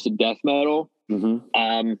flavors of death metal.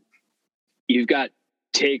 Mm-hmm. You've got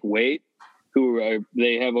Take Weight,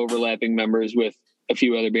 they have overlapping members with a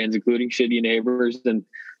few other bands, including Shitty Neighbors, and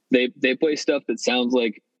they play stuff that sounds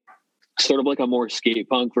like sort of like a more skate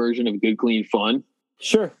punk version of Good Clean Fun.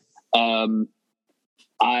 Sure.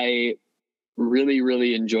 I really,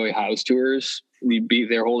 really enjoy house tours.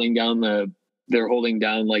 They're holding down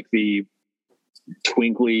like the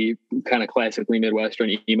twinkly kind of classically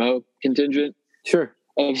Midwestern emo contingent. Sure.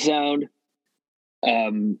 Of sound.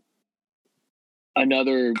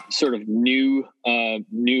 Another sort of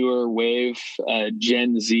newer wave,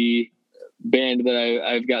 Gen Z band that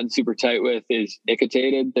I've gotten super tight with is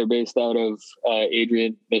Nicotinated. They're based out of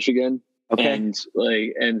Adrian, Michigan. Okay. And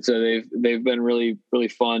so they've been really, really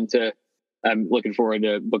fun I'm looking forward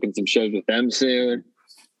to booking some shows with them soon.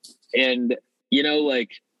 And, like,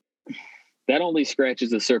 that only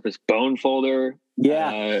scratches the surface. Bone Folder.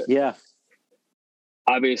 Yeah.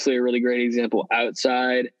 Obviously a really great example,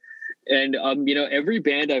 Outside. And, every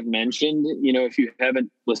band I've mentioned, if you haven't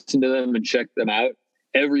listened to them and checked them out,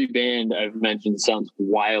 every band I've mentioned sounds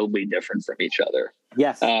wildly different from each other.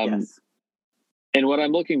 Yes. Yes. And what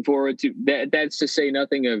I'm looking forward to, that's to say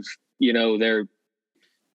nothing of,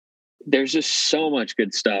 there's just so much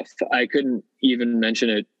good stuff. I couldn't even mention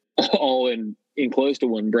it all in close to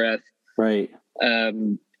one breath. Right.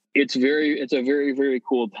 It's a very, very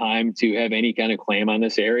cool time to have any kind of claim on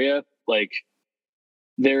this area. Like,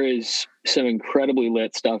 there is some incredibly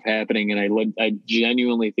lit stuff happening, and I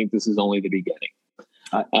genuinely think this is only the beginning.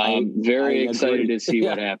 I'm very excited to see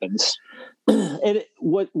what happens. And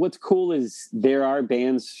what's cool is there are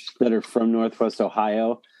bands that are from Northwest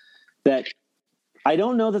Ohio that I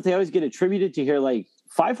don't know that they always get attributed to here. Like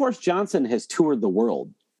Five Horse Johnson has toured the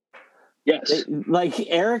world. Yes. Like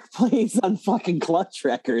Eric plays on fucking Clutch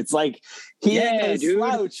Records. Like he ain't no dude.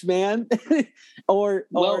 slouch, man. or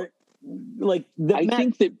like I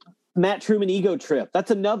think that Matt Truman Ego Trip.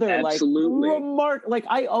 That's another absolutely. like remark. Like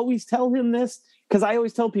I always tell him this because I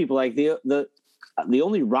always tell people like the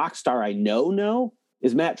only rock star I know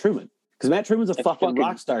is Matt Truman, because Matt Truman's a fucking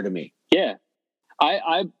rock star to me. Yeah,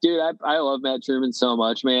 I love Matt Truman so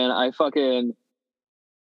much, man.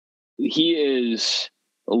 He is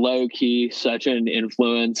low key such an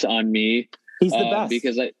influence on me. He's the best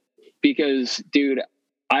because dude,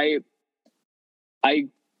 I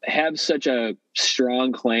have such a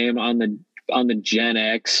strong claim on the Gen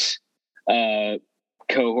X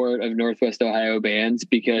cohort of Northwest Ohio bands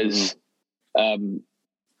because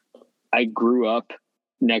I grew up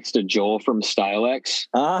next to Joel from Stylex.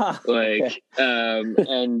 Okay.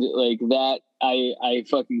 And like that, I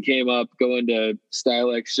fucking came up going to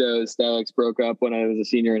Stylex shows. Stylex broke up when I was a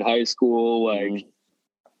senior in high school, like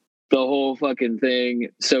the whole fucking thing.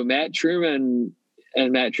 So Matt Truman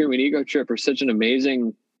and Matt Truman Ego Trip are such an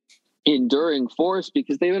amazing enduring force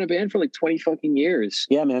because they've been a band for like 20 fucking years.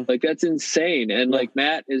 Yeah, man. Like that's insane. And like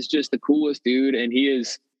Matt is just the coolest dude, and he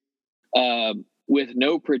is with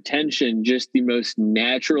no pretension just the most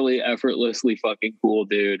naturally, effortlessly fucking cool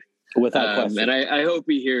dude. Without question. And I hope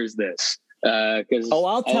he hears this. Because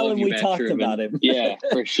I'll tell him we talked Truman. about him. Yeah,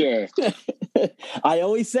 for sure. I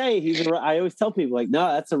always say I always tell people like, no,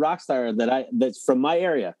 that's a rock star that's from my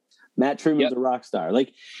area. Matt Truman's a rock star.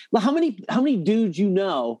 Like, how many dudes you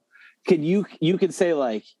could say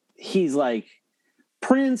like he's like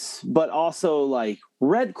Prince, but also like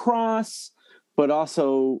Red Cross, but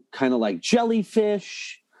also kind of like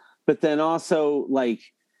Jellyfish, but then also like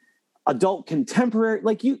adult contemporary.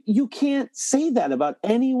 Like you can't say that about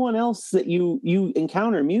anyone else that you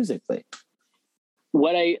encounter musically.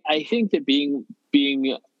 What I think that being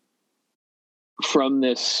from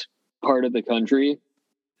this part of the country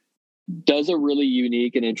does a really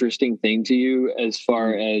unique and interesting thing to you as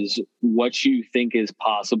far as what you think is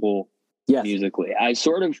possible musically. I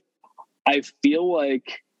feel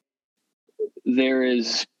like there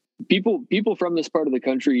is people from this part of the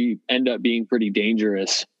country end up being pretty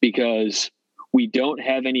dangerous because we don't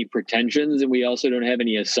have any pretensions and we also don't have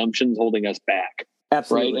any assumptions holding us back.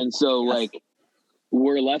 Absolutely. Right. And so like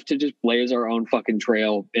we're left to just blaze our own fucking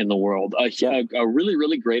trail in the world. A really,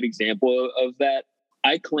 really great example of that,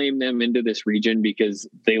 I claim them into this region because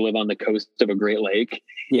they live on the coast of a Great Lake,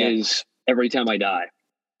 is Every Time I Die.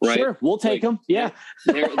 Right. Sure. We'll take them. Yeah.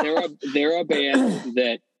 They're a band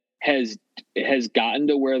that has gotten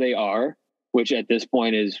to where they are, which at this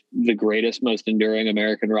point is the greatest, most enduring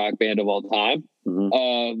American rock band of all time,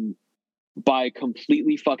 by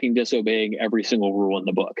completely fucking disobeying every single rule in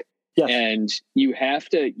the book. Yes. And you have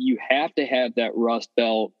to have that Rust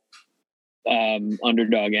Belt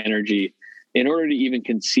underdog energy in order to even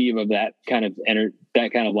conceive of that kind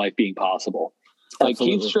of life being possible. Like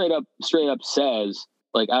Keith straight up says,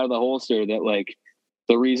 like out of the holster, that like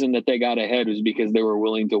the reason that they got ahead was because they were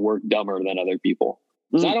willing to work dumber than other people.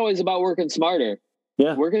 It's not always about working smarter.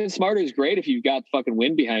 Yeah. Working smarter is great if you've got fucking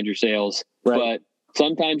wind behind your sails, but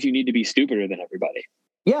sometimes you need to be stupider than everybody.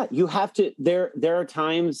 Yeah, you have to. There are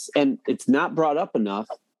times, and it's not brought up enough.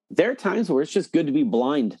 There are times where it's just good to be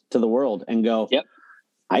blind to the world and go,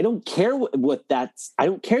 I don't care I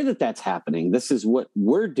don't care that that's happening. This is what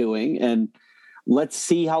we're doing, and let's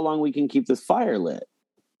see how long we can keep this fire lit.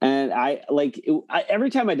 And Every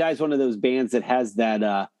Time I Die is one of those bands that has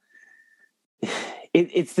that.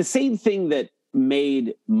 It's the same thing that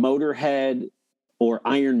made Motorhead or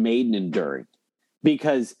Iron Maiden enduring,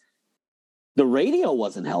 because the radio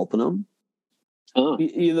wasn't helping them.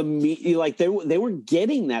 They weren't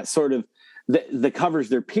getting that sort of the covers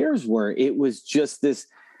their peers were. It was just this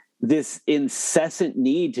incessant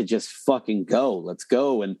need to just fucking go. Let's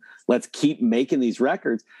go and let's keep making these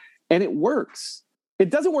records, and it works. It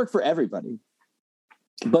doesn't work for everybody,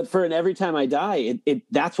 but for an Every Time I Die,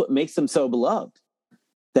 that's what makes them so beloved.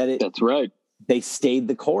 That's right. They stayed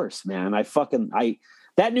the course, man.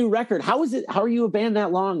 That new record, how are you a band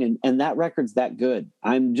that long and that record's that good?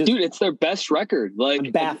 Dude, it's their best record. Like,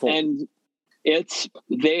 I'm baffled. And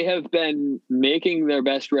they have been making their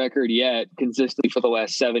best record yet consistently for the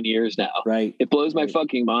last 7 years now. Right. It blows my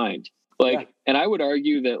fucking mind. Like, and I would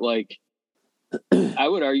argue that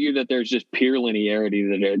there's just pure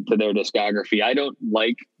linearity to their discography. I don't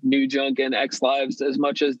like New Junk and X Lives as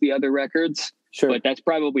much as the other records. Sure. But that's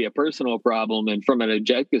probably a personal problem. And from an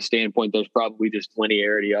objective standpoint, there's probably just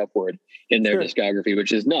linearity upward in their discography,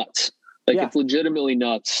 which is nuts. It's legitimately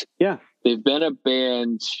nuts. Yeah. They've been a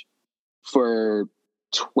band for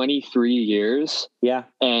 23 years. Yeah.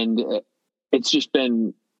 And it's just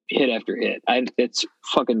been hit after hit. It's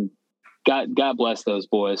fucking God bless those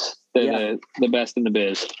boys. They're the best in the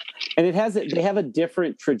biz. And they have a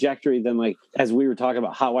different trajectory than, like, as we were talking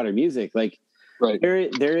about Hot Water Music. Like, right.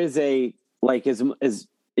 there is a, like, as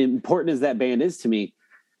important as that band is to me,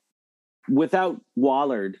 without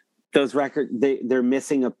Wallard, those records, they're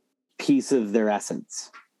missing a piece of their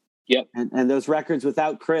essence. Yep. And those records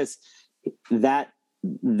without Chris, that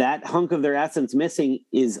hunk of their essence missing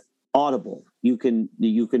is audible. You can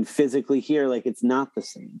physically hear, like, it's not the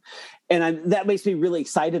same. And that makes me really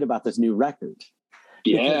excited about this new record.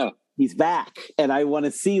 Yeah. He's back, and I want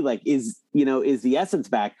to see, like, is the essence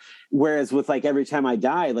back? Whereas with, like, Every Time I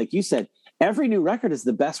Die, like you said, every new record is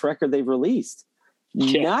the best record they've released.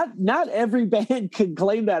 Yeah. Not every band can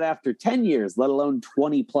claim that after 10 years, let alone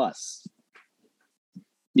 20 plus.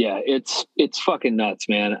 Yeah, it's fucking nuts,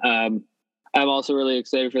 man. I'm also really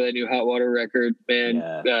excited for that new Hot Water record, man.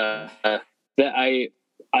 Yeah. That I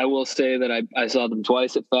will say that I saw them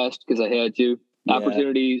twice at Fest because I had to. Yeah.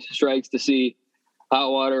 Opportunity strikes to see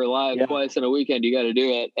Hot Water live twice in a weekend. You got to do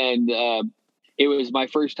it. And it was my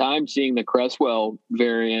first time seeing the Cresswell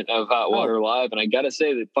variant of Hot Water live, and I got to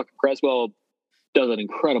say that fucking Cresswell does an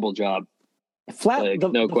incredible job.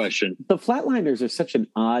 No question. The Flatliners are such an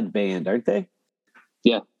odd band, aren't they?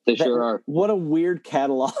 Yeah, they sure are. What a weird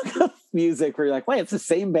catalog of music where you're like, wait, it's the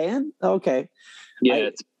same band? Okay. Yeah,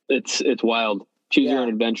 it's wild. Choose your own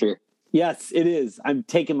adventure. Yes, it is. I'm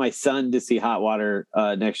taking my son to see Hot Water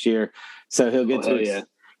next year, so he'll get to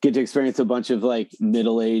experience a bunch of, like,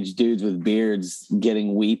 middle-aged dudes with beards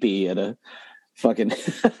getting weepy at a fucking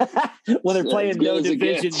well, they're playing No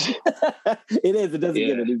Division. It is. It doesn't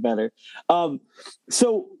get any better.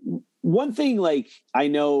 So one thing, like, I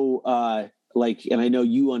know, and I know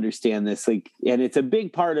you understand this, like, and it's a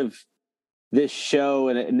big part of this show,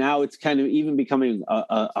 and now it's kind of even becoming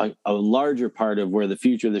a larger part of where the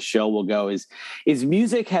future of the show will go, is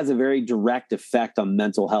music has a very direct effect on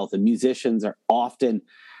mental health, and musicians are often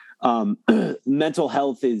mental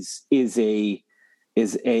health is a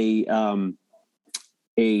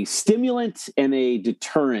stimulant and a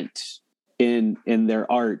deterrent in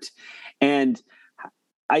their art. And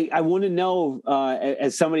I want to know,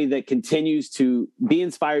 as somebody that continues to be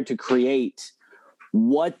inspired to create,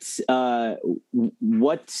 what does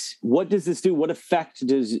this do? What effect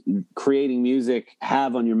does creating music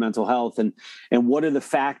have on your mental health, and what are the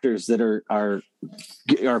factors that are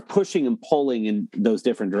pushing and pulling in those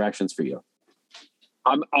different directions for you?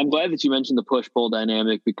 I'm glad that you mentioned the push-pull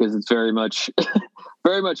dynamic, because it's very much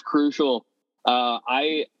very much crucial. One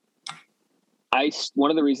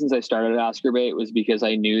of the reasons I started Oscar Bait was because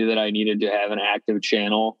I knew that I needed to have an active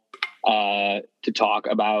channel to talk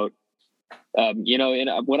about, in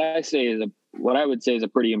what I would say is a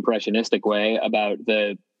pretty impressionistic way about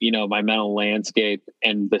my mental landscape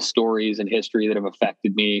and the stories and history that have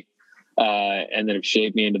affected me and that have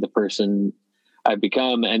shaped me into the person I've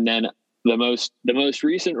become. And then the most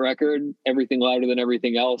recent record, Everything Louder Than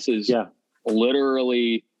Everything Else, is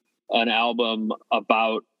literally an album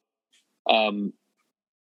about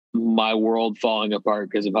my world falling apart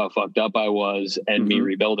because of how fucked up I was and me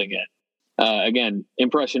rebuilding it. Again,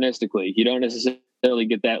 impressionistically, you don't necessarily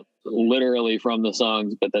get that literally from the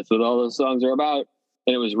songs, but that's what all those songs are about.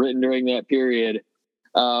 And it was written during that period.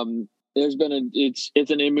 There's been it's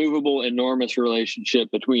an immovable, enormous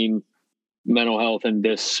relationship between mental health and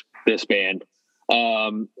this band.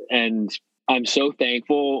 And I'm so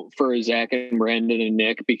thankful for Zach and Brandon and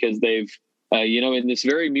Nick, because they've, in this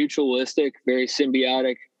very mutualistic, very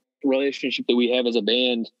symbiotic relationship that we have as a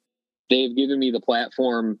band, they've given me the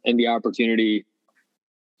platform and the opportunity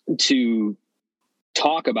to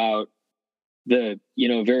talk about the,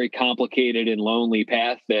 very complicated and lonely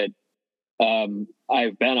path that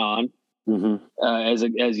I've been on as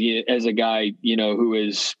a guy, who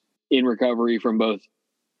is in recovery from both,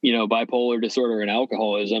 bipolar disorder and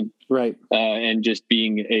alcoholism, right? And just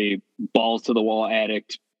being a balls to the wall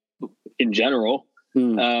addict in general.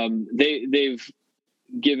 They've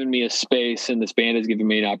given me a space, and this band has given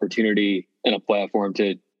me an opportunity and a platform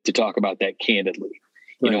to talk about that candidly.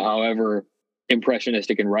 Right. However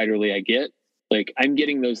impressionistic and writerly I get, like, I'm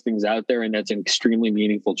getting those things out there, and that's an extremely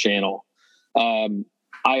meaningful channel. I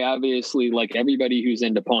obviously, like everybody who's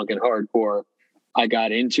into punk and hardcore, I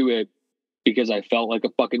got into it because I felt like a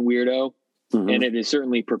fucking weirdo. And it has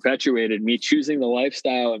certainly perpetuated me choosing the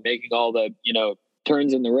lifestyle and making all the,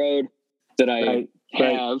 turns in the road that I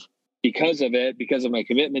have because of it, because of my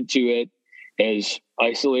commitment to it, has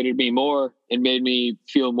isolated me more and made me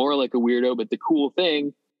feel more like a weirdo. But the cool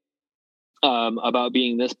thing about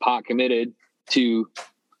being this pot committed to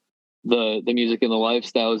the music and the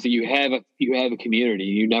lifestyle is that you have a community.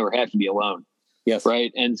 You never have to be alone. Yes.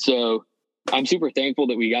 Right. And so I'm super thankful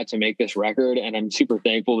that we got to make this record, and I'm super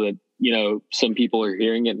thankful that, you know, some people are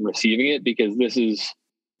hearing it and receiving it, because this is,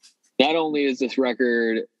 not only is this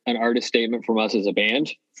record an artist statement from us as a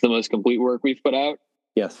band, it's the most complete work we've put out.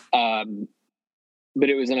 Yes. But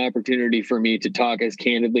it was an opportunity for me to talk as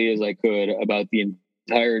candidly as I could about the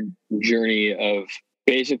entire journey of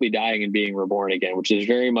basically dying and being reborn again, which is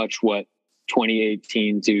very much what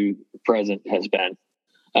 2018 to present has been.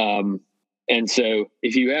 And so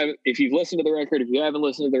if you've listened to the record, if you haven't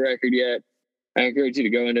listened to the record yet, I encourage you to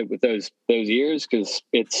go into it with those ears, because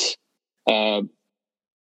it's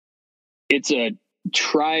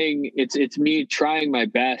me trying my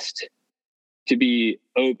best to be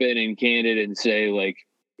open and candid and say, like,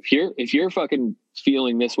 if you're fucking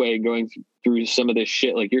feeling this way and going through some of this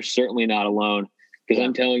shit, like, you're certainly not alone, because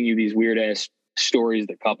I'm telling you these weird ass stories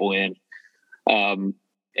that couple in, and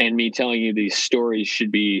me telling you these stories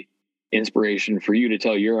should be inspiration for you to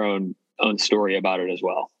tell your own story about it as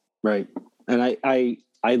well. Right. And I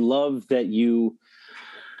love that you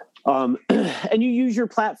and you use your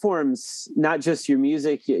platforms, not just your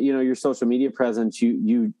music, you know, your social media presence,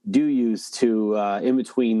 you do use to in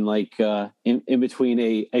between a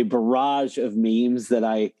barrage of memes that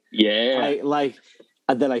I like,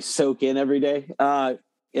 that I soak in every day.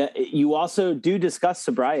 You also do discuss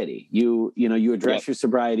sobriety. You address your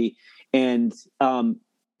sobriety, and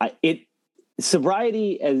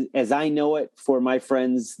sobriety as I know it for my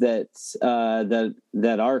friends that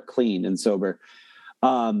are clean and sober.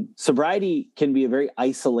 Sobriety can be a very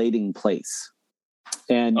isolating place,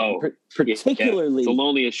 and particularly it's the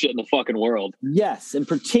loneliest shit in the fucking world. Yes, and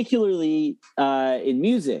particularly in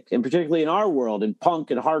music, and particularly in our world, in punk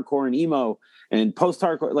and hardcore and emo and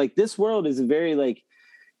post-hardcore. Like, this world is a very, like,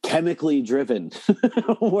 chemically driven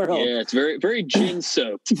world. Yeah, it's very, very gin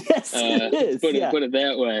soaked. Yes, it is. Put it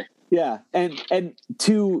that way. Yeah, and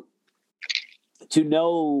to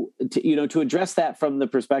address that from the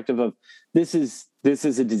perspective of this is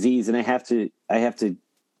a disease, and I have to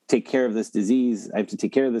take care of this disease. I have to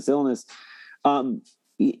take care of this illness.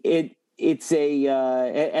 It's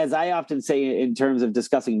as I often say in terms of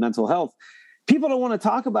discussing mental health, people don't want to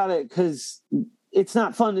talk about it because it's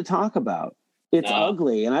not fun to talk about. It's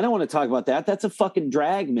ugly, and I don't want to talk about that. That's a fucking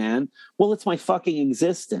drag, man. Well, it's my fucking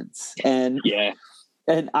existence, and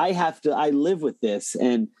I live with this,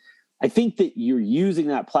 and I think that you're using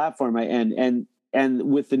that platform, and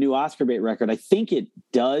with the new Oscar bait record, I think it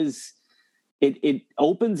does. It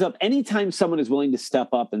opens up anytime someone is willing to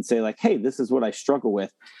step up and say, like, hey, this is what I struggle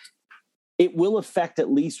with. It will affect at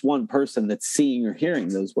least one person that's seeing or hearing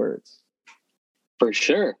those words. For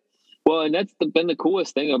sure. Well, and that's been the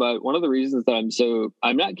coolest thing about, one of the reasons that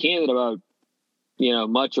I'm not candid about,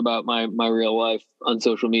 much about my real life on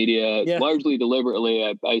social media, largely deliberately.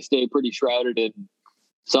 I stay pretty shrouded in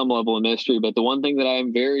some level of mystery, but the one thing that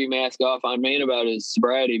I'm very mask off on main about is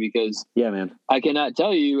sobriety, because I cannot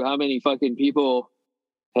tell you how many fucking people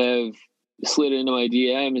have slid into my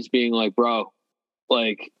DMs being like, bro,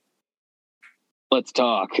 like, let's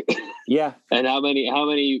talk. Yeah. And how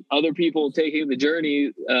many other people taking the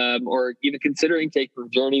journey, or even considering taking the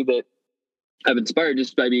journey, that I've inspired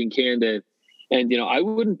just by being candid. And, I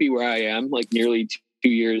wouldn't be where I am, like, nearly 2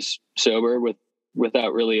 years sober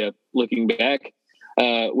without really looking back,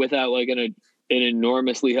 without like an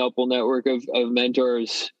enormously helpful network of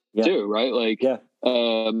mentors too. Right. Like,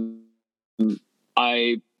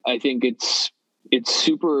 I think it's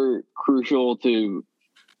super crucial to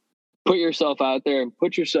put yourself out there, and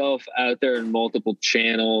put yourself out there in multiple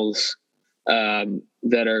channels,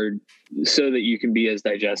 that are so that you can be as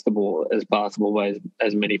digestible as possible by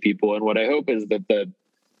as many people. And what I hope is that the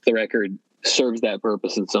record serves that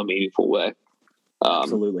purpose in some meaningful way.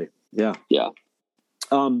 Absolutely. Yeah. Yeah.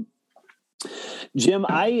 Jim,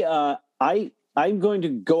 I'm going to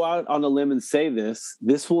go out on a limb and say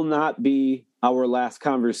this will not be our last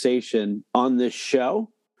conversation on this show.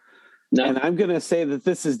 No. And I'm going to say that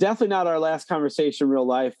this is definitely not our last conversation in real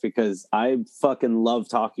life, because I fucking love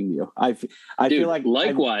talking to you. I feel like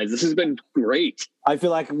likewise, this has been great. I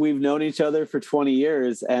feel like we've known each other for 20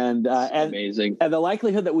 years, and amazing. And the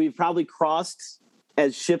likelihood that we've probably crossed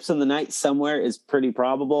as ships in the night somewhere is pretty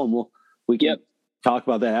probable. And we can talk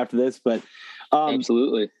about that after this, but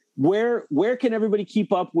absolutely. Where can everybody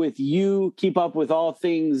keep up with you? Keep up with all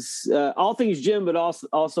things Jim, but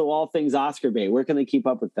also all things Oscar Bait. Where can they keep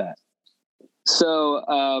up with that? So,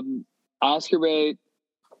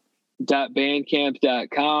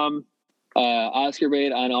 oscarbait.bandcamp.com, Oscar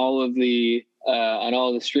Bait on all of the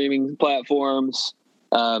streaming platforms.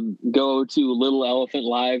 Go to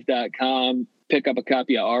littleelephantlive.com, pick up a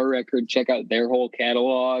copy of our record, check out their whole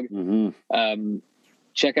catalog.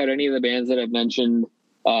 Check out any of the bands that I've mentioned.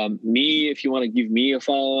 Me, if you want to give me a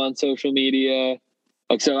follow on social media.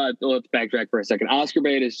 So let's backtrack for a second. Oscar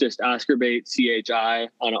Bait is just Oscar Bait CHI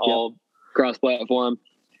on all cross-platform.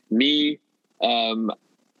 Me, I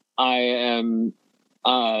am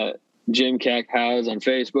Jim Cackhouse on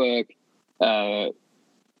Facebook. I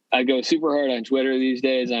go super hard on Twitter these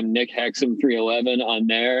days. I'm Nick Hexum 311 on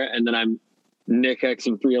there, and then I'm Nick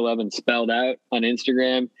Hexum 311 spelled out on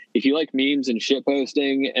Instagram. If you like memes and shit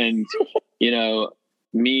posting, and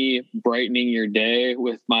me brightening your day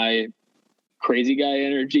with my crazy guy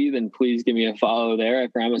energy, then please give me a follow there. I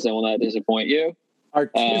promise I will not disappoint you.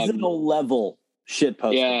 Artisanal level shit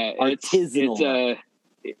posting. Yeah, artisanal.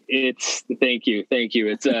 It's thank you.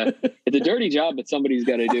 It's a dirty job, but somebody's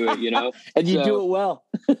got to do it, And you do it well.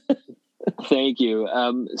 Thank you.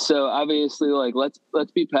 So obviously, like, let's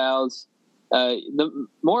be pals.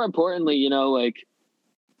 More importantly,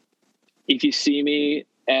 if you see me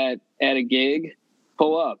at a gig,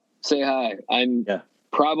 pull up, say hi. I'm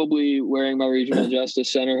probably wearing my Regional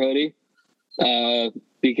Justice Center hoodie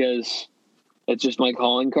because it's just my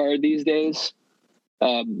calling card these days.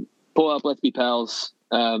 Pull up, let's be pals.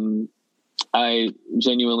 I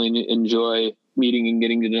genuinely enjoy meeting and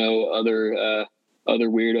getting to know other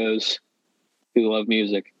weirdos who love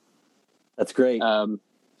music. That's great.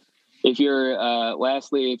 If you're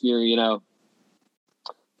lastly, if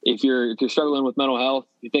you're struggling with mental health,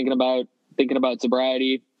 you're thinking about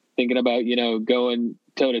sobriety, thinking about going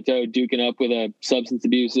toe to toe, duking up with a substance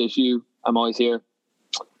abuse issue, I'm always here.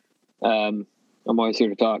 I'm always here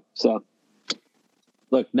to talk. So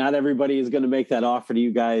look, not everybody is going to make that offer to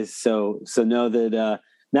you guys. So know that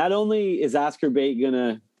not only is Oscar Bait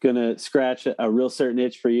gonna scratch a real certain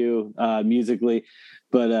itch for you musically,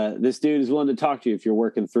 but this dude is willing to talk to you if you're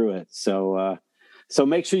working through it. So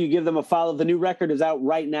make sure you give them a follow. The new record is out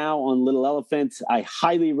right now on Little Elephant. I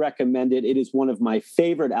highly recommend it. It is one of my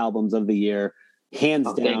favorite albums of the year,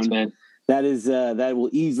 hands down. Thanks, man. That is that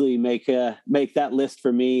will easily make that list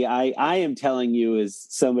for me. I am telling you, as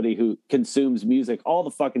somebody who consumes music all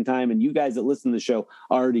the fucking time, and you guys that listen to the show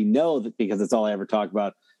already know that because it's all I ever talk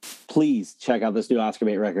about. Please check out this new Oscar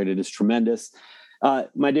Bait record. It is tremendous.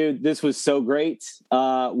 My dude, this was so great.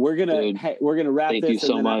 We're gonna wrap Thank this. You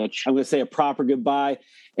so much. I'm gonna say a proper goodbye,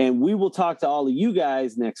 and we will talk to all of you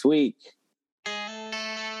guys next week.